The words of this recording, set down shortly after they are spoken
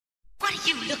are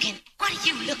you looking? What are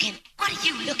you looking? What are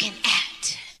you looking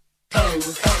at?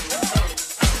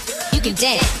 You can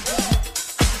dance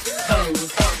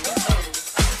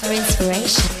for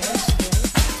inspiration.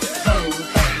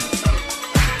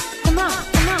 Come on,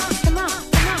 come on, come on,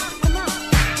 come on, come on.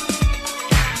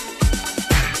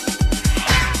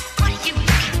 What are you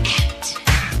looking at?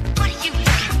 What are you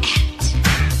looking at?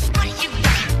 What are you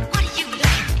looking? What are you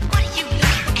looking? What are you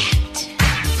looking at?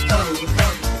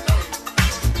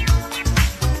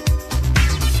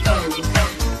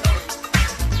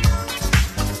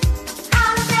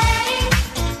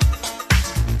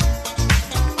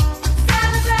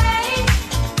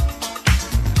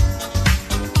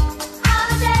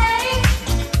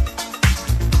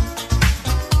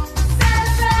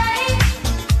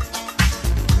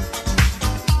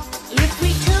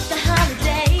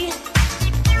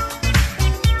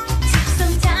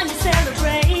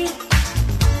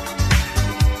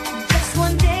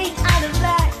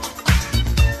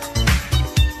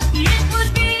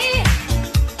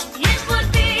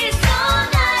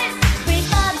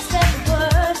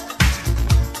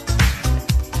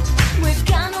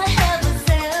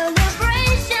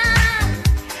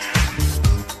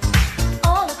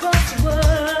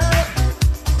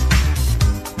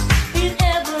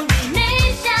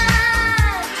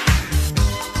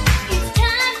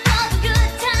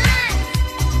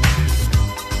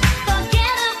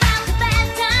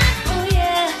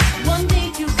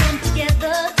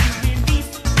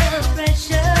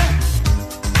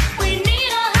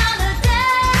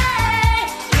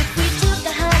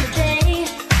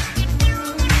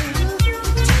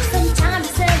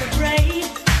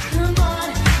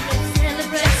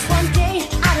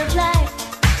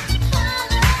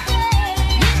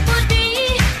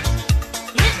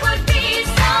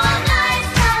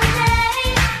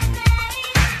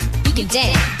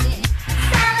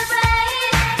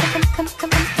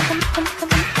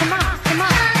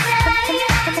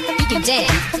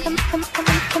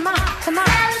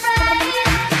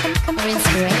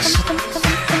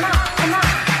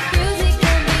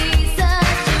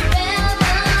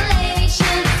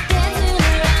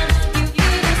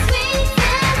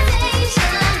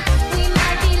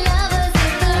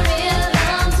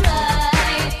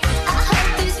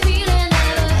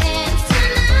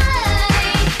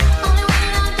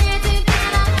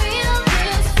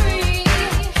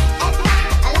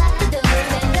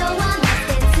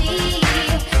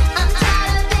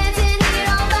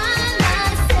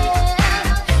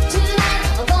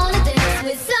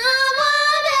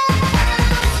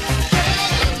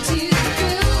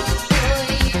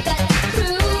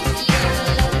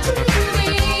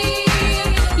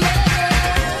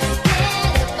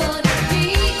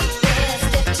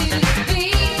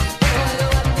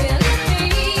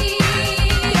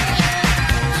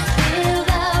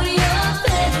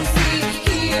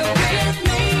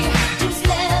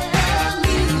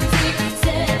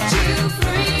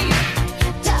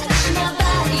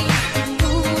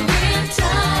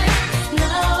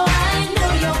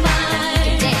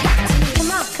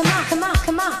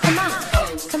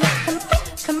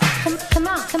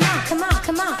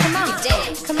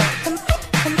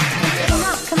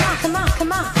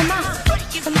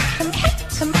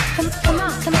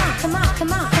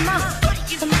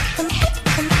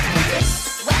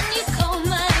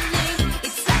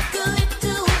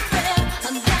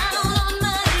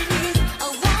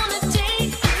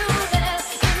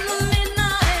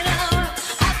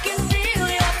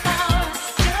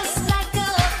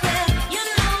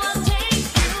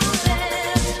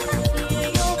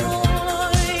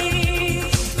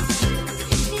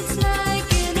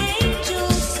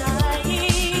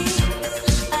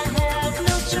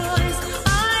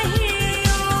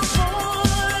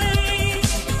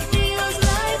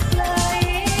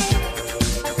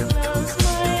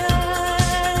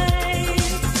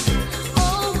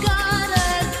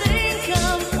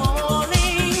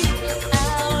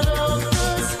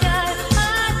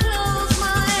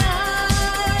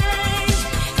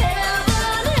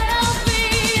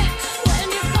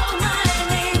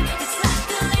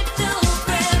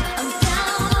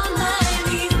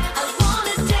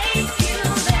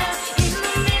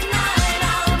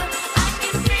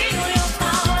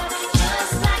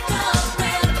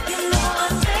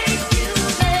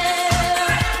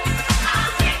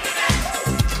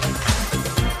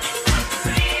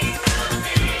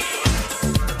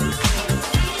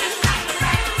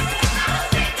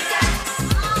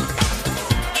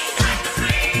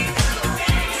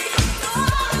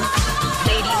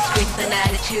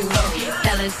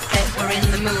 Fellas that we're in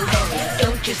the mood.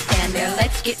 Don't just stand there,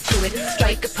 let's get to it.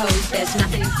 Strike a pose, there's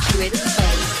nothing to it.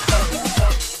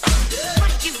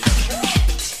 What you looking at?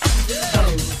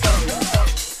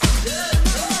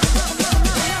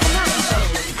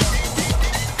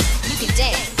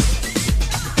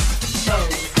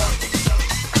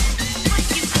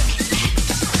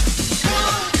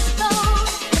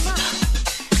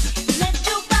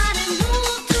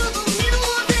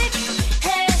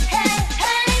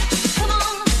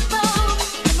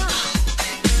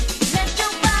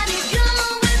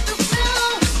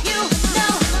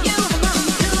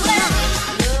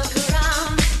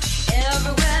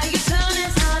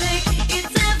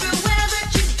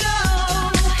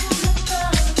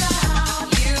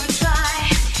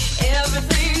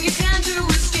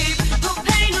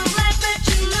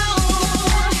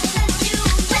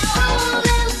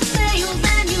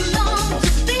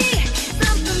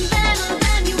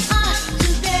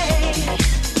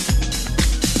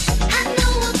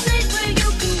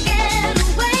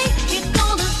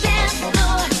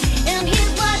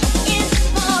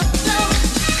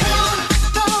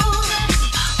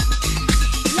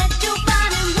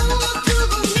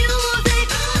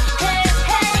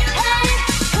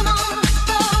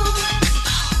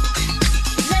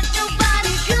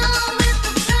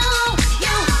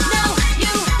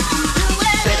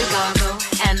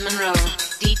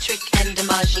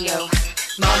 Brando,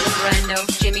 Marlon Brando,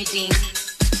 Jimmy Dean,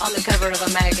 on the cover of a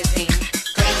magazine.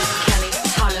 Grace Kelly,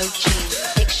 Harlow Jean,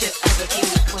 picture of a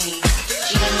beauty queen.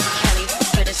 Jean Kelly,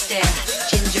 Fred Astaire,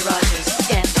 Ginger Rogers,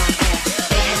 stand on air.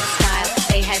 They had style,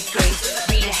 they had grace.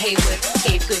 Rita Hayworth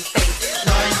gave good face.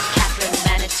 Lauren Catherine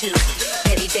Manitou,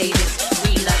 Betty Davis,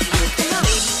 we love you.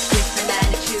 Ladies with an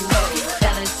attitude,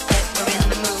 fellas that were in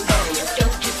the mood.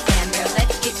 Don't just stand there,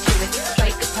 let's get to it.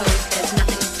 Strike a pose, there's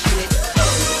nothing to it.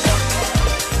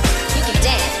 You can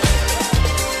dance.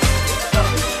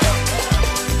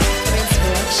 For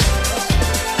inspiration.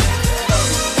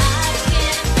 I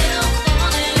can't help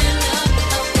falling in love.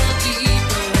 I fall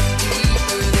deeper,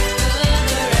 deeper the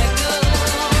further I go.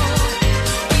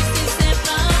 Kisses sent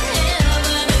from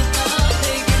heaven above,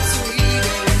 they get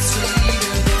sweeter and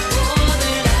sweeter the more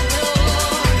that I know.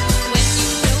 When you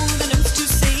know the notes to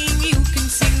sing, you can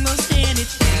sing most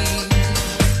anything.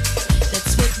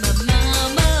 That's what my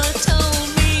mama told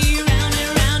me. Round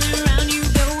and round and round you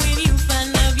go. When you find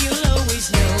love, you'll always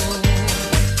know.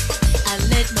 I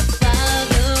let my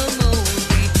father mold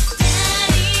me.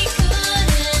 Daddy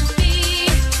couldn't be.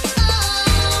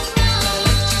 Oh no.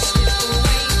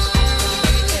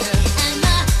 And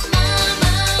my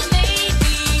mama made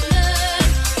me learn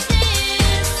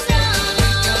this song.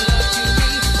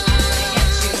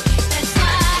 That's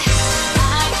why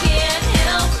I can't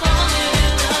help falling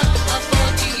in love. I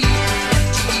fall deeper,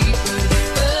 deeper the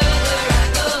further I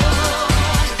go.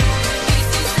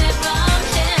 Kisses sent from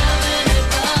heaven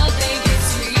above, they get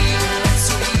sweeter and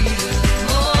sweeter the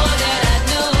more that I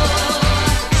know.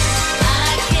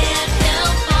 I can't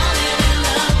help falling in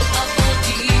love. I fall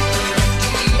deeper,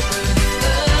 deeper the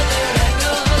further I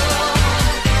go.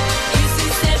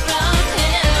 Kisses sent from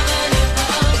heaven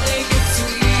above, they get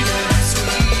sweeter and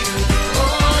sweeter the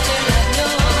more that I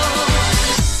know.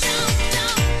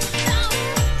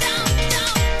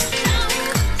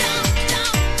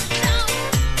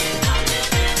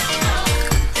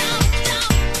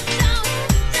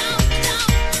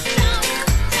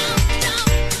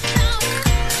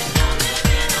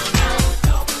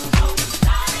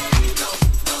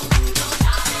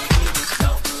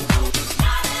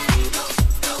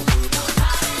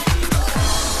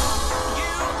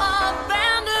 You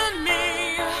abandoned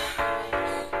me.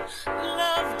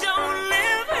 Love don't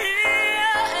live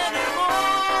here anymore.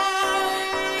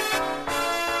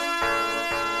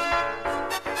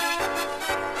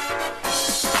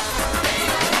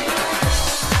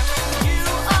 You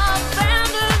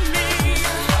abandoned me.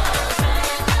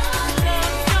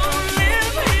 Love don't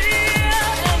live here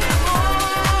anymore.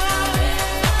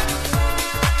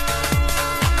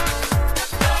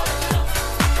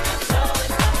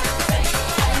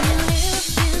 You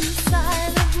lived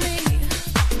inside of me.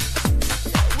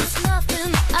 There was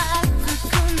nothing I could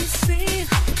conceive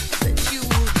that you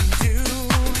wouldn't do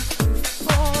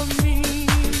for me.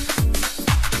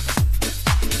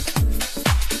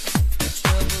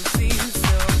 Trouble seems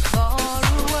so far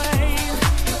away.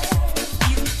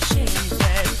 You changed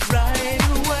that right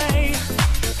away,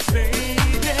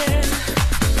 baby.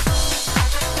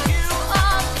 You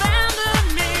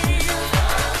abandoned me.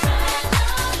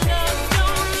 Love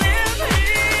don't live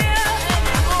here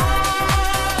anymore.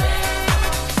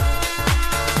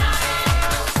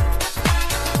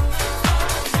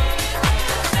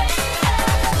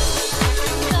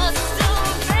 Just a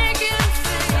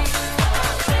vacancy.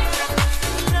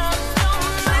 Love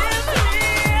don't live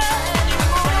here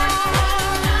anymore.